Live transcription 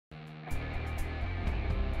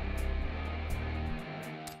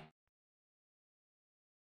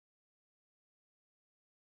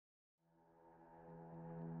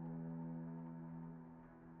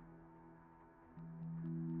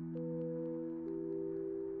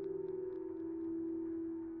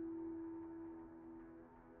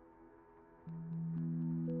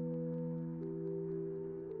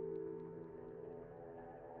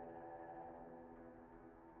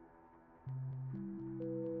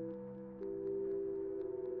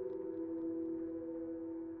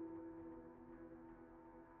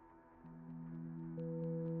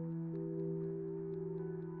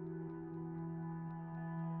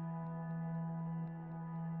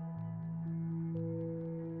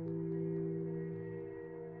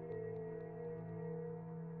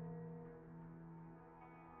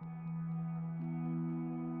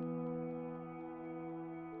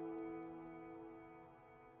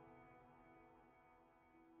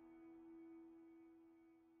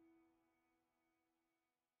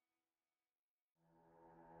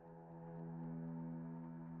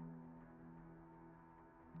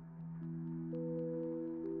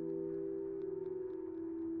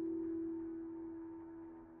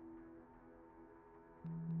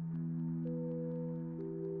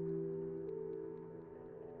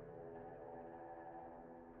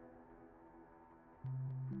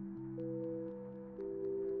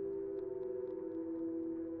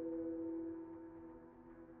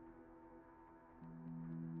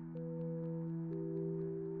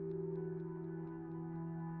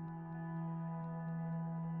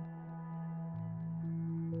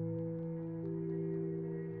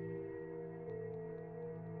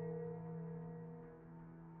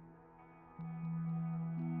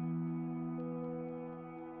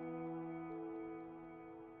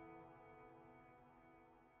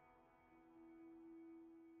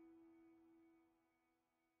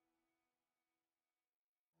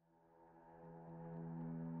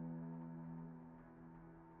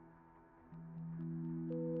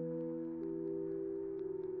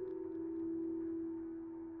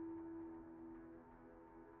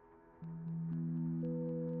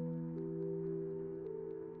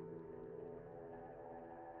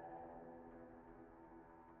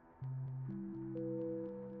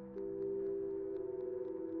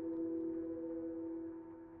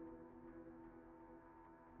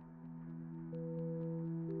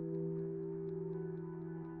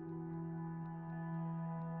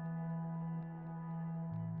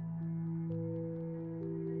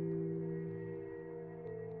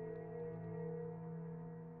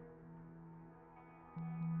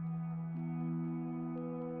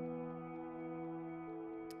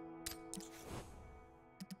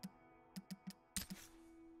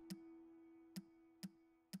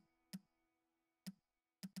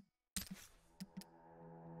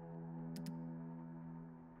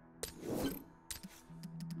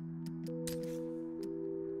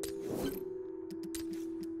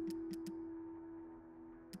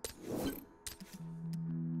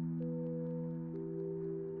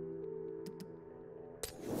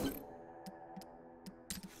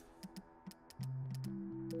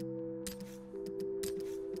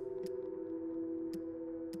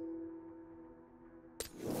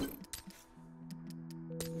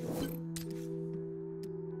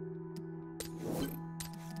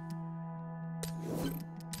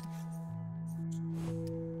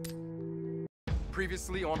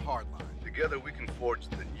previously on Hardline. Together we can forge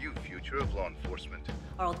the new future of law enforcement.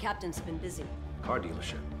 Our old captain's been busy. Car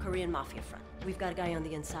dealership. Korean mafia front. We've got a guy on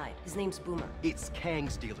the inside. His name's Boomer. It's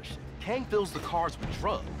Kang's dealership. Kang fills the cars with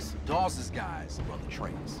drugs. Dawes' guys run the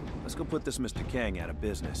trains. Let's go put this Mr. Kang out of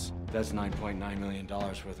business. That's $9.9 million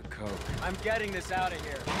worth of coke. I'm getting this out of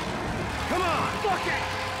here. Come on! Fuck it!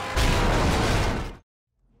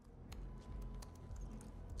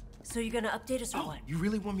 So you gonna update us or what? You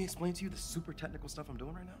really want me to explain to you the super technical stuff I'm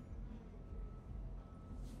doing right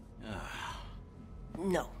now?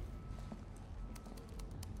 No.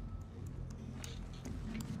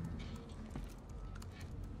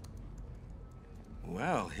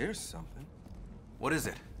 Well, here's something. What is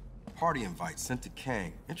it? Party invite sent to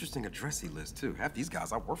Kang. Interesting address he lists, too. Half these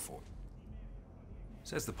guys I work for.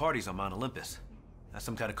 Says the party's on Mount Olympus. That's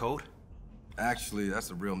some kind of code? Actually, that's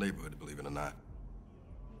a real neighborhood, believe it or not.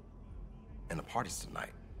 And the party's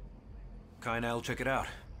tonight. Kai and I'll check it out.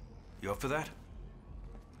 You up for that?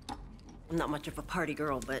 I'm not much of a party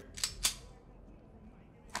girl, but...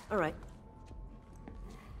 all right.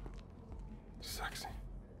 Sexy.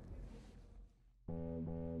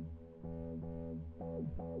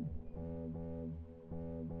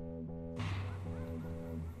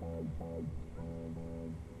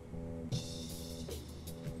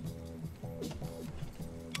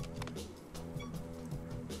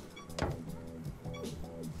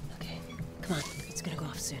 Okay, come on. It's gonna go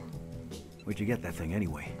off soon. Where'd you get that thing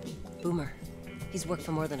anyway? Boomer. He's worked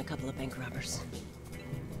for more than a couple of bank robbers.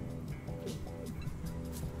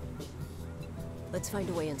 Let's find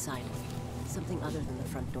a way inside. Something other than the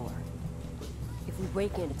front door. If we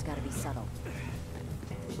break in, it's gotta be subtle.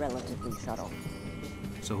 Relatively subtle.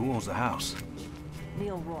 So who owns the house?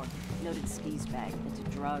 Neil Rourke, noted skis bag, into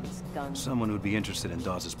drugs, guns. Someone who'd be interested in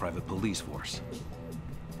Dawes' private police force.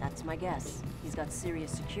 That's my guess. He's got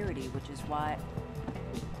serious security, which is why...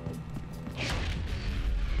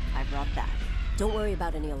 I brought that. Don't worry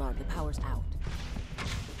about any alarm. The power's out.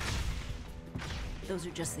 Those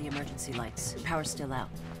are just the emergency lights. Power's still out.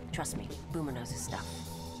 Trust me, Boomer knows his stuff.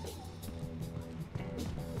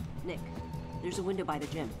 Nick, there's a window by the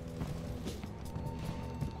gym.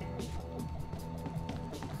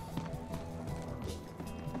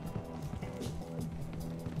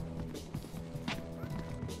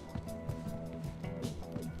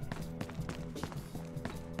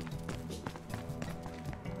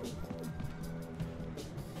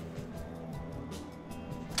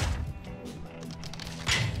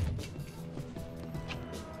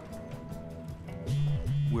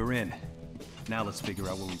 We're in. Now let's figure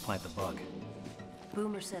out where we plant the bug.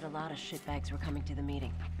 Boomer said a lot of shitbags were coming to the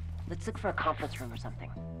meeting. Let's look for a conference room or something.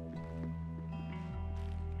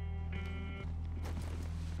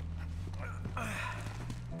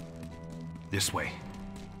 This way.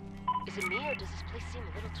 Is it me, or does this place seem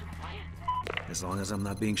a little too quiet? As long as I'm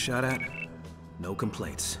not being shot at, no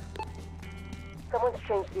complaints. Someone's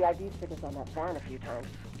changed the ID stickers on that van a few times.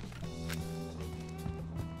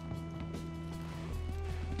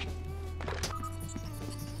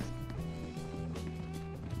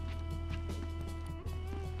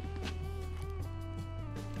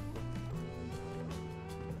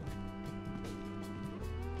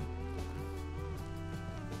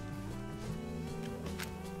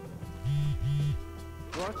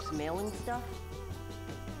 Rourke's mailing stuff?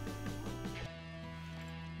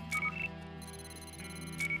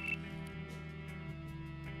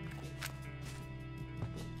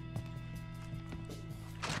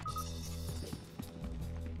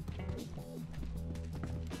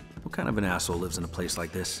 What kind of an asshole lives in a place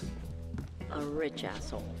like this? A rich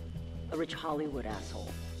asshole. A rich Hollywood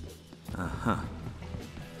asshole. Uh-huh.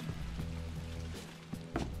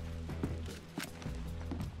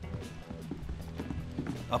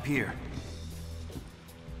 Up here.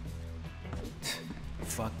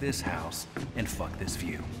 Fuck this house, and fuck this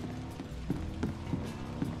view.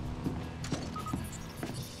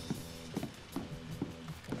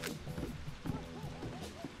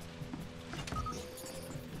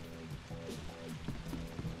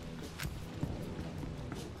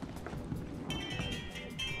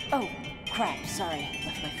 Oh, crap, sorry.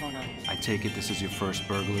 Left my phone on. I take it this is your first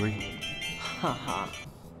burglary? Haha.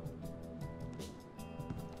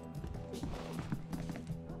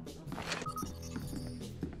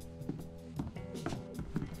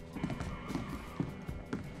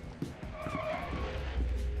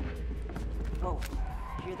 Oh,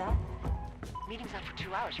 hear that? Meeting's up for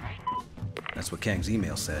 2 hours, right? That's what Kang's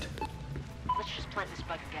email said. Let's just plant this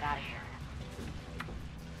bug and get out of here.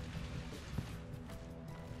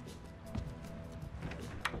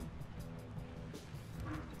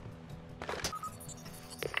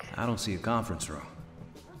 I don't see a conference room.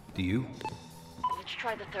 Do you? Let's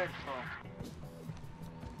try the third floor.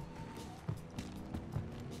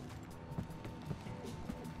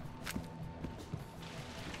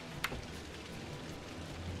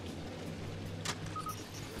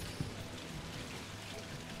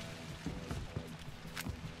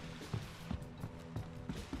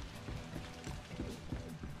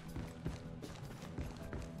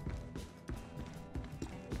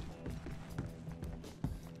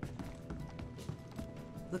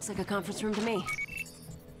 Looks like a conference room to me.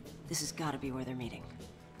 This has got to be where they're meeting.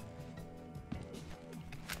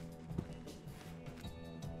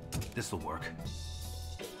 This'll work.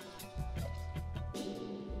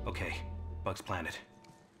 Okay, Bugs planted.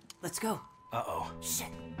 Let's go. Uh-oh. Shit.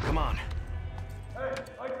 Come on. Hey,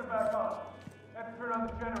 lights are back on. Have to turn on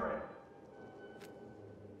the generator.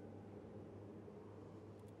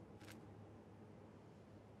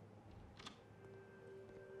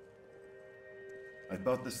 I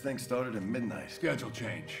thought this thing started at midnight. Schedule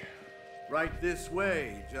change. Right this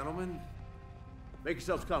way, gentlemen. Make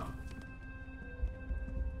yourselves comfortable.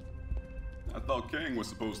 I thought Kang was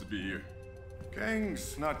supposed to be here.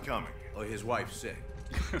 Kang's not coming. Oh, his wife's sick.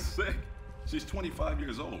 Sick? She's 25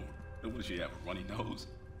 years old. What does she have, a runny nose?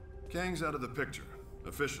 Kang's out of the picture,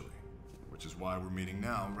 officially. Which is why we're meeting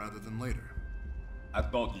now rather than later. I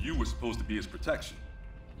thought you were supposed to be his protection.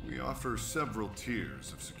 We offer several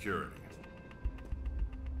tiers of security.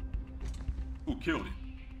 Who killed him?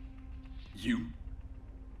 You?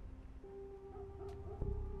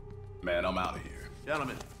 Man, I'm out of here.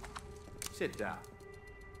 Gentlemen, sit down.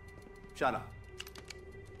 Shut up.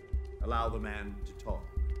 Allow the man to talk.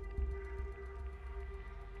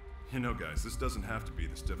 You know, guys, this doesn't have to be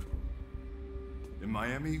this difficult. In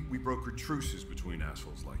Miami, we brokered truces between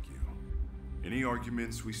assholes like you. Any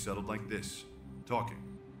arguments we settled like this, talking.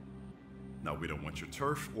 Now, we don't want your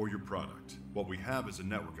turf or your product. What we have is a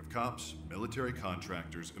network of cops, military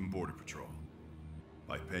contractors, and border patrol.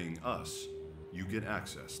 By paying us, you get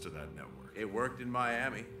access to that network. It worked in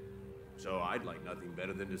Miami, so I'd like nothing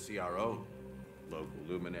better than to see our own local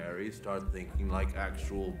luminaries start thinking like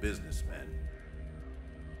actual businessmen.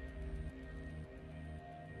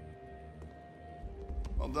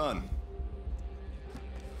 Well done.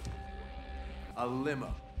 A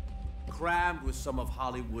limo, crammed with some of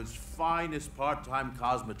Hollywood's finest part-time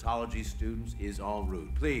cosmetology students, is en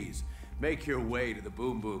route. Please, make your way to the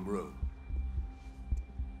Boom Boom Room.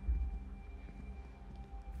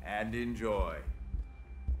 And enjoy.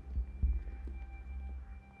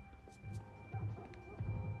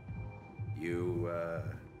 You,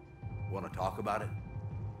 want to talk about it?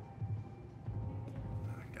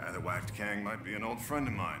 The guy that whacked Kang might be an old friend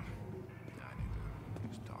of mine. I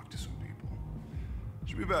need to just talk to some people.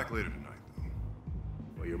 Should be back later tonight, though.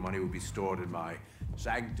 Well, your money will be stored in my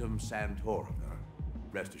Sanctum Sanctorum.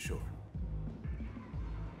 Rest assured.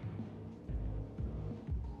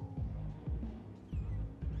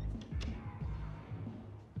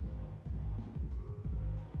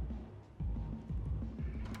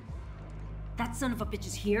 That son of a bitch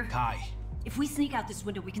is here? Kai, If we sneak out this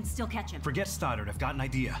window, we can still catch him. forget Stoddard. I've got an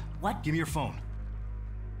idea. What? Give me your phone.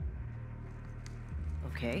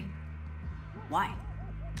 Okay. Why?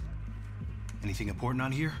 Anything important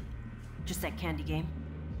on here? Just that candy game?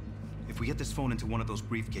 If we get this phone into one of those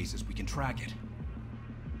briefcases, we can track it.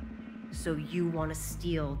 So you want to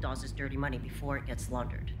steal Dawes' dirty money before it gets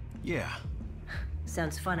laundered? Yeah.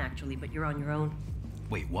 Sounds fun, actually, but you're on your own.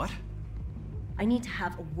 Wait, what? I need to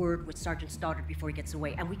have a word with Sergeant Stoddard before he gets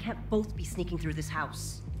away, and we can't both be sneaking through this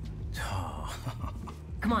house.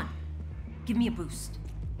 Come on. Give me a boost.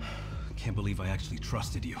 Can't believe I actually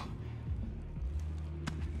trusted you.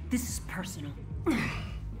 This is personal.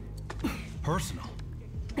 Personal?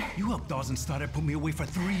 You helped Dawes and Stoddard put me away for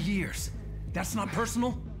 3 years. That's not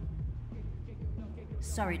personal?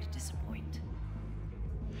 Sorry to disappoint.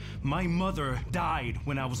 My mother died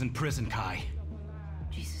when I was in prison, Kai.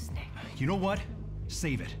 Jesus, Nick. You know what?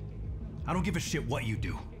 Save it. I don't give a shit what you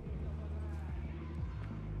do.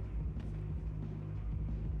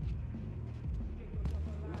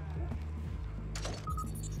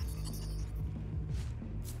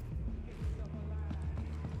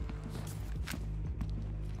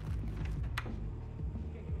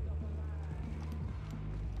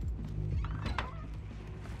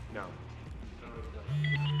 No.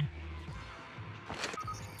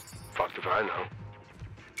 Fuck if I know.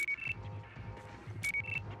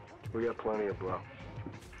 We got plenty of blow.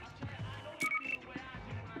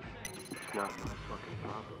 It's not my fucking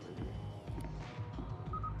problem, is it?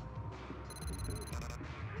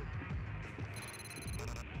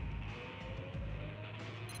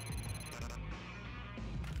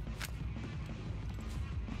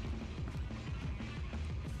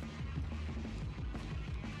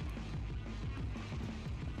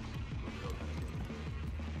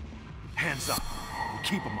 Hands up. We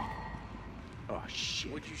keep them up. Oh,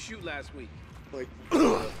 shit. What'd you shoot last week? Like,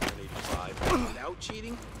 185. Without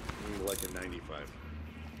cheating? Like a 95.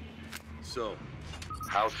 So,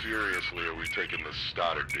 how seriously are we taking this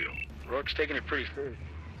Stoddard deal? Rourke's taking it pretty serious.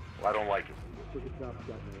 Well, I don't like it.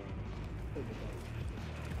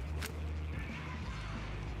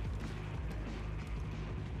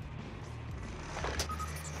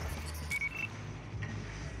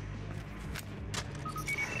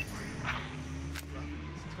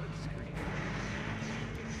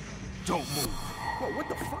 Don't move. Whoa, what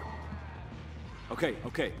the fuck? Okay,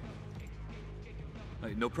 okay.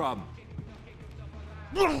 Hey, no problem.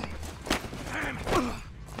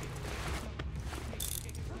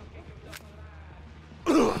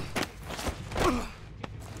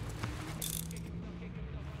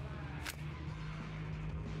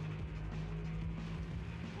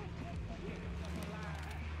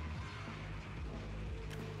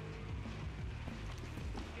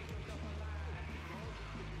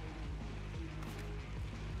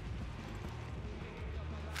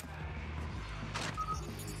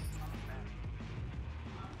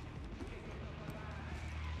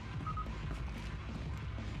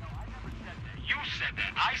 You said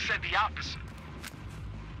that. I said the opposite.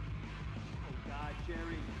 Oh, God,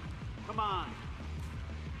 Jerry. Come on.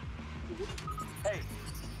 Hey,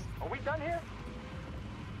 are we done here?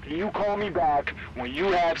 Can you call me back when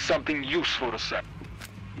you have something useful to say?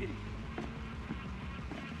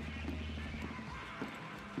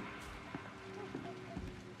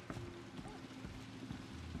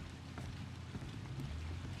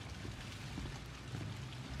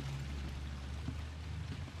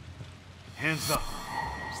 Hands up.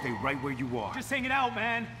 Stay right where you are. Just hanging out,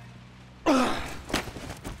 man.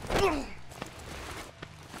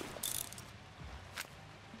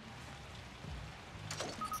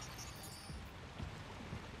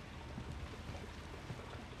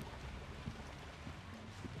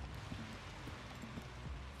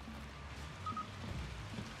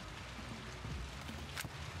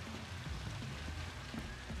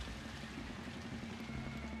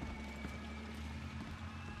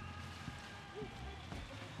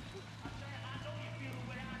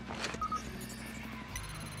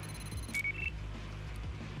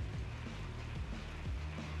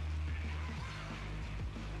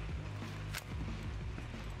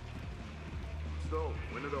 So,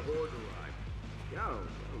 when do the whores arrive? Yo,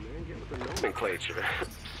 man, get with the nomenclature.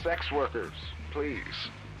 Sex workers, please.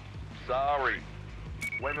 Sorry.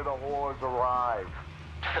 When do the whores arrive?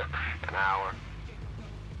 An hour.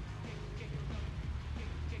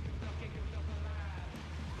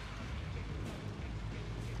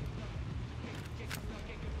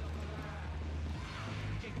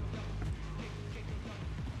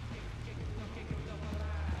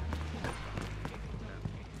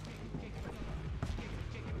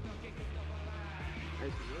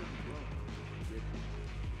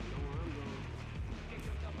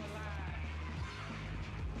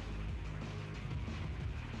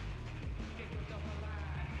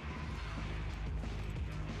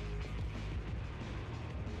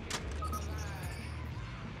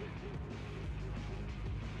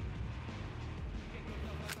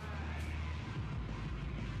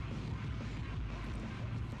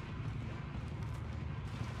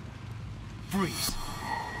 Freeze.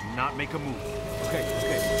 Do not make a move. Okay,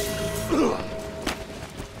 okay.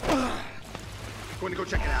 Going to go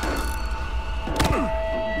check it out.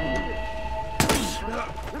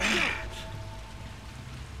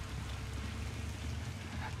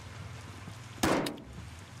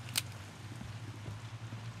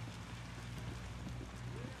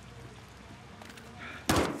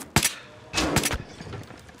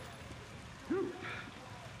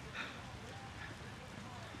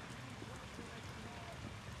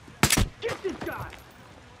 Get this guy!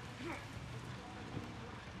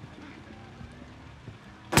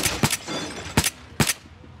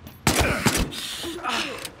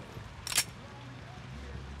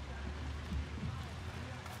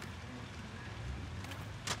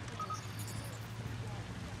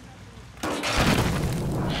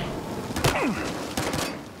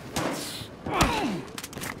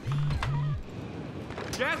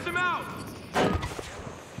 Gas him out!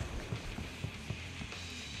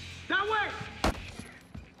 That way!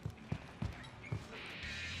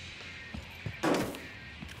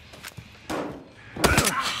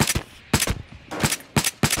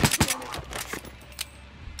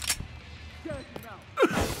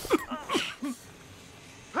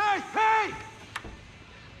 Hey! Hey!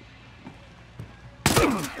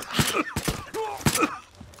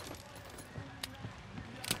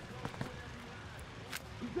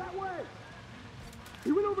 He's that way!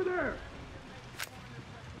 He went over there!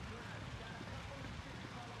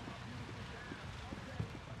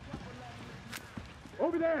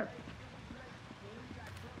 there!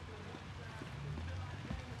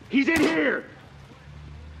 He's in here!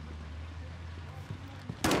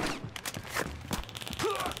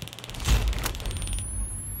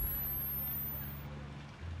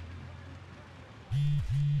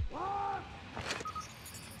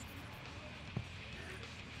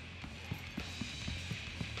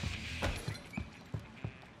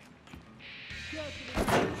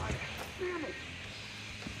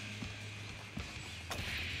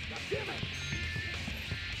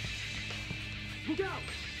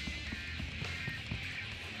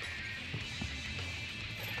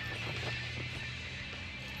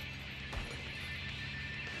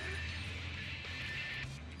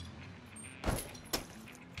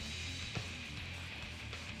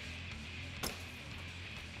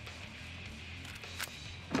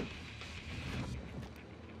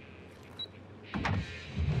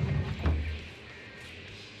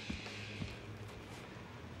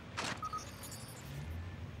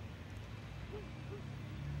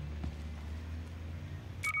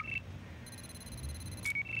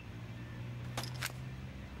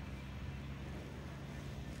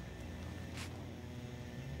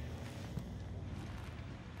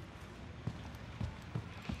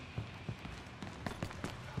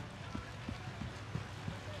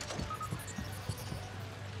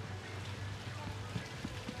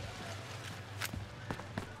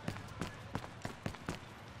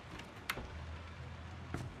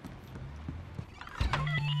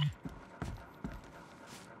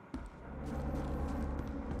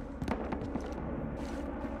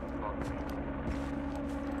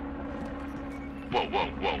 Whoa, whoa,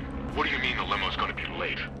 whoa. What do you mean the limo's gonna be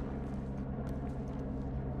late?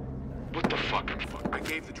 What the fuck? I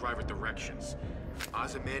gave the driver directions.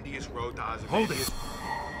 Ozymandias Road to Ozymandias...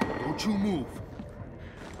 Hold it! Don't you move.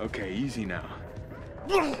 Okay, easy now.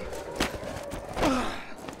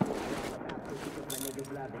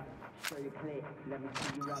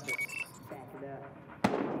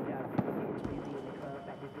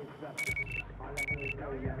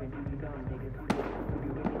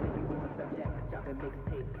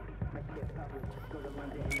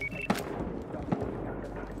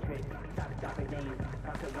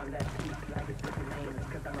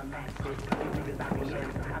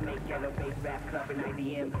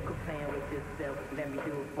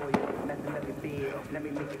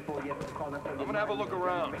 I'm gonna have a look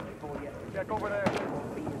around. Check over there.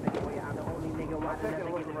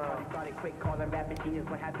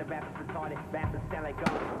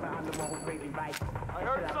 I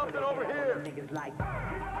heard something over here.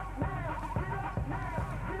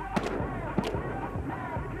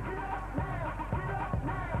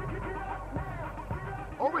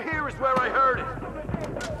 Over here is where I heard it.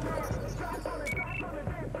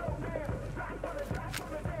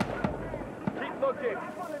 Keep looking.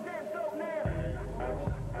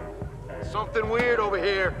 Something weird over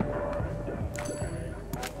here.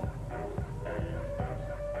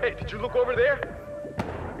 Hey, did you look over there?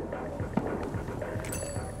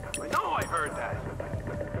 I know I heard that.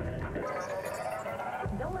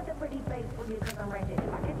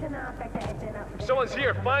 If someone's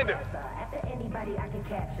here, find him. Anybody I can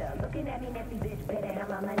capture. Looking at me, nasty bitch, better have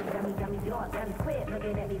my money, dummy, dog, dummy, quit.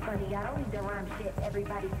 Looking at me funny, I don't need to rhyme shit.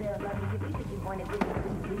 Everybody sell, love me. If you think you want it,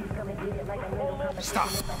 please come and get it like a little competition. Stop!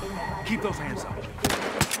 Keep those hands up.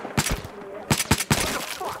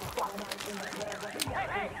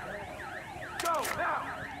 Hey! Go, now!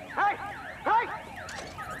 Hey! Hey!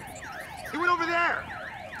 He went over there!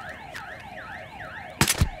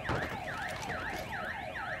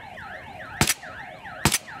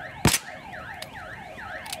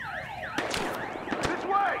 This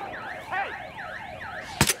way! Hey!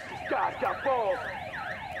 This guy's got balls!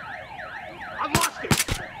 I lost him!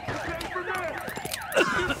 He came for me!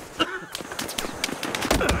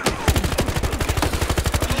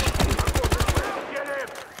 Get him!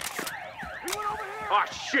 He went over here! Oh,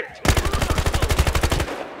 shit!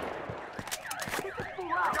 Get this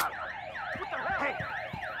fool out! What the hell? Hey!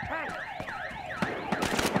 Hey!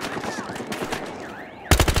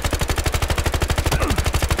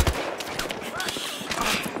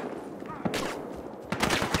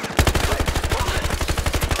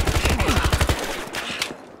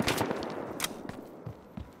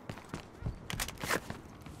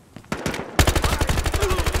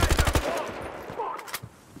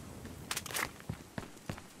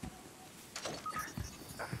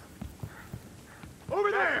 Over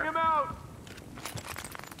there! Checking him out!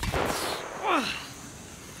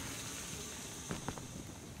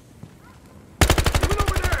 Even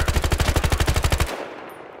over there!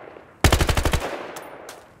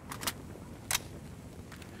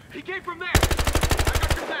 He came from there! I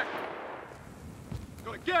got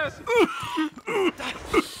gonna guess. Stay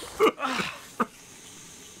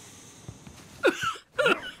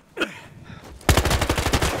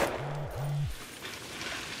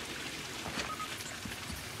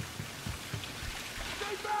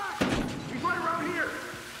back! He's right around here.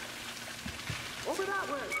 Over that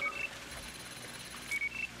way.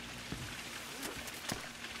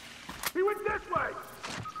 He went this way.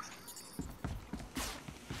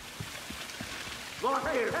 Lost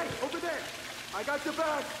here. Hey, over there. I got your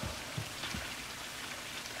back.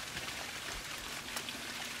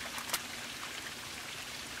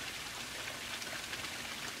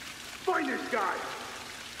 Find this guy.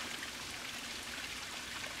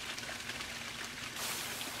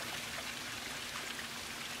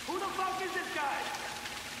 Who the fuck is this guy?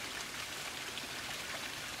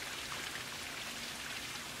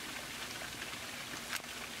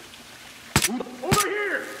 Over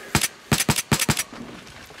here!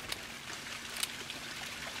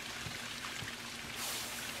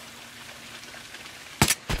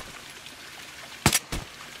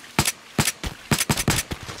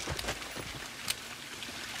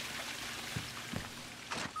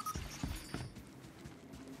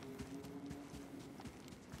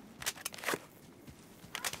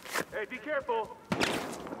 Hey, be careful.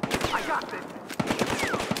 I got this.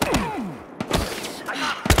 I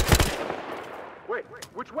got it. Wait,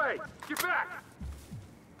 which way? Get back!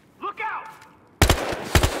 Look out!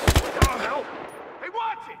 What the hell? Hey,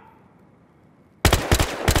 watch it!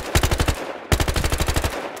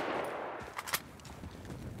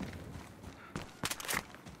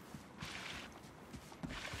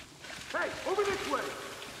 Hey, over this way!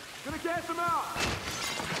 Gonna gas him out!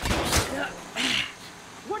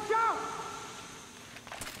 Watch out!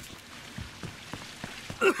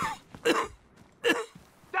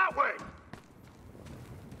 That way!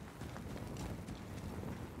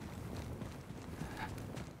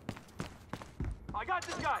 I got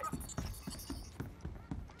this guy!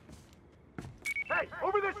 Hey,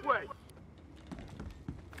 over this way!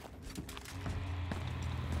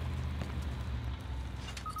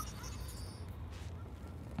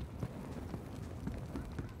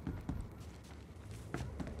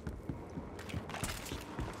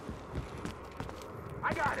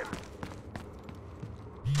 I got him!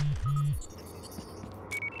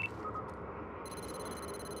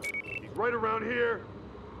 He's right around here.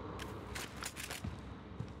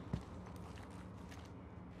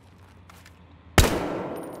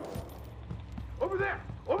 Over there!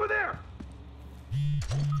 Over there!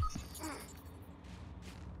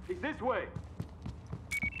 He's this way.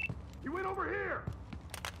 He went over here.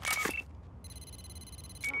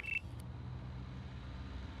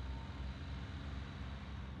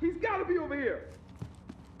 He's gotta be over here.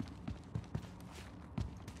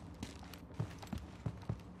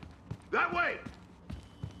 That way!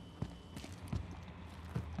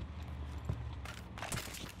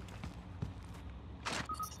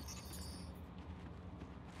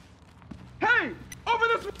 Hey! Over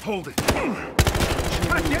this way! Hold it. God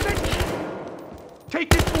damn it! Take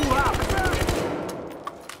this fool out!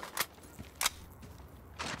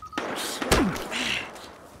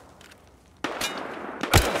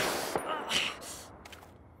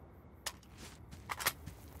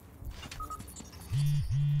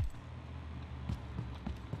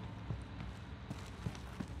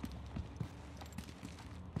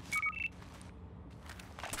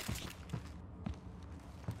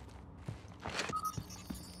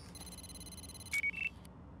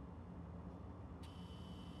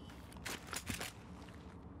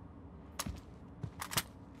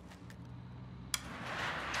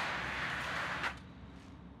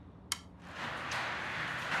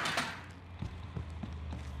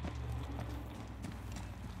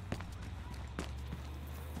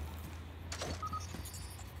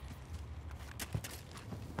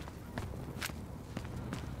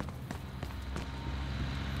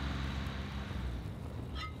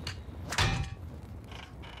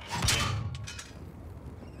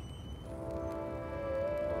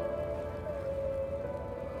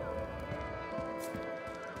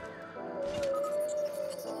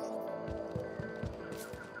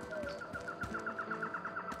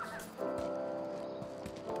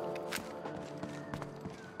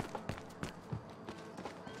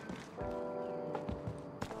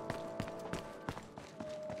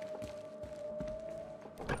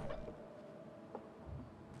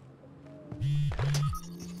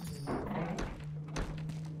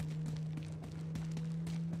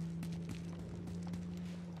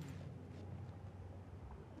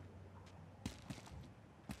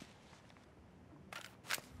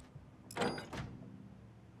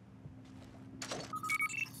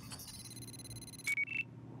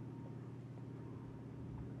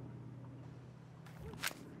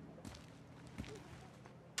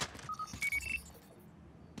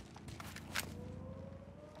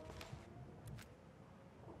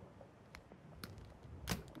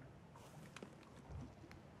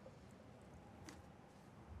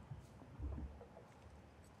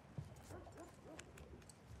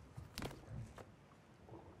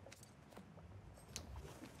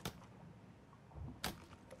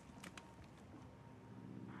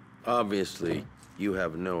 Obviously, you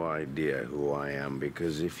have no idea who I am,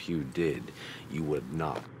 because if you did, you would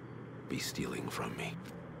not be stealing from me.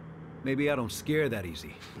 Maybe I don't scare that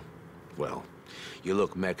easy. Well, you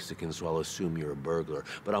look Mexican, so I'll assume you're a burglar,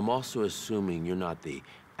 but I'm also assuming you're not the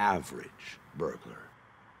average burglar.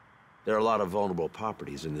 There are a lot of vulnerable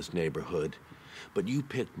properties in this neighborhood, but you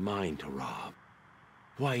picked mine to rob.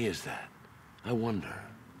 Why is that? I wonder.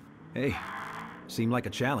 Hey, seemed like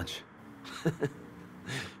a challenge.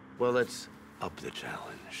 Well, let's up the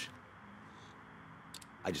challenge.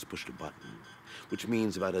 I just pushed a button, which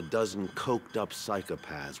means about a dozen coked-up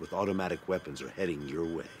psychopaths with automatic weapons are heading your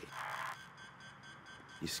way.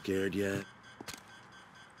 You scared yet?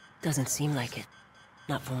 Doesn't seem like it.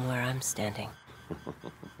 Not from where I'm standing.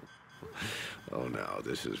 Oh, no,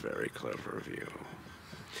 this is very clever of you.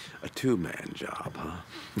 A two-man job, huh?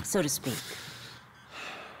 So to speak.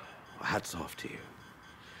 Hats off to you.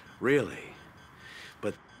 Really.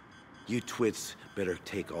 But you twits better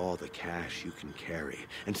take all the cash you can carry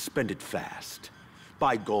and spend it fast.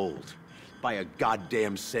 Buy gold. Buy a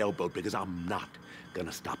goddamn sailboat, because I'm not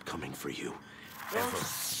gonna stop coming for you. Ever.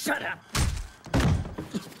 Shut up!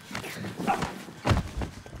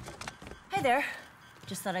 Hey there.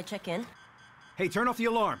 Just thought I'd check in. Hey, turn off the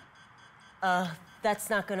alarm. That's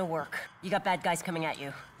not gonna work. You got bad guys coming at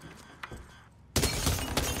you.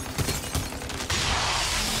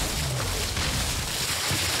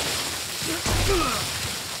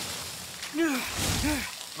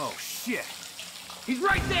 Oh, shit. He's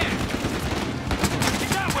right there! Get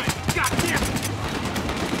that way! Goddamn it!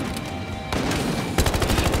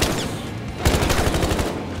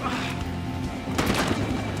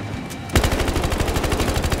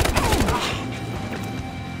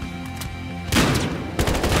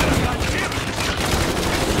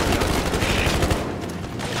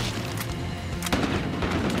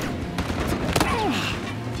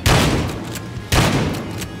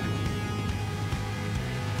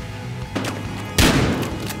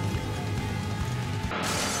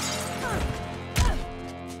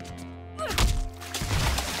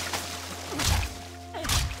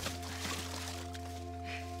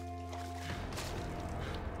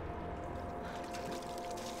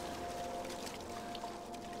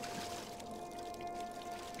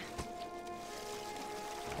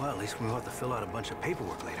 Well, at least we won't have to fill out a bunch of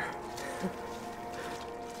paperwork later.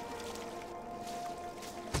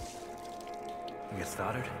 You get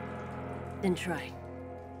started? Didn't try.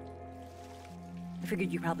 I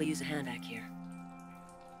figured you'd probably use a hand back here.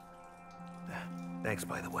 Thanks,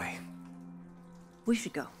 by the way. We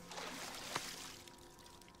should go.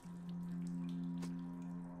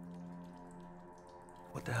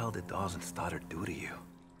 What the hell did Dawes and Stoddard do to you?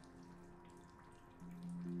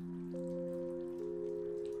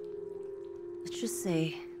 Let's just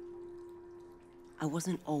say I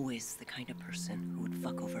wasn't always the kind of person who would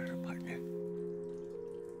fuck over her partner.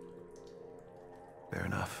 Fair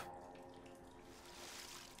enough.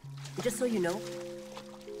 And just so you know,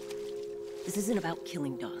 this isn't about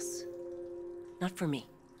killing Dawes. Not for me.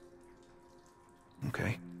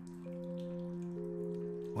 Okay.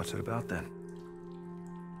 What's it about then?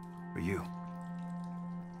 For you?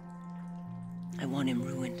 I want him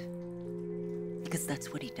ruined. Because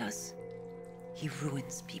that's what he does. He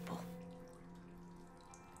ruins people.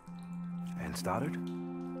 And Stoddard?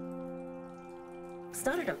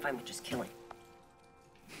 Stoddard, I'm fine with just killing.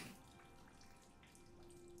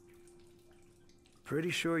 Pretty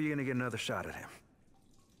sure you're gonna get another shot at him.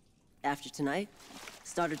 After tonight,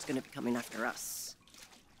 Stoddard's gonna be coming after us.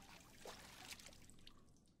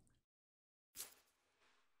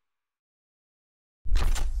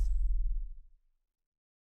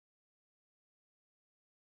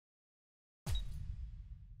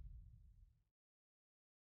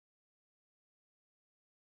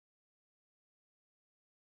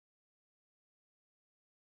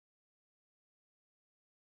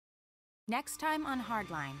 Next time on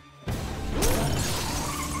Hardline.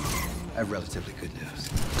 I have relatively good news.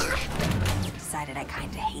 Decided I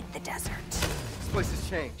kinda hate the desert. This place has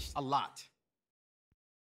changed. A lot.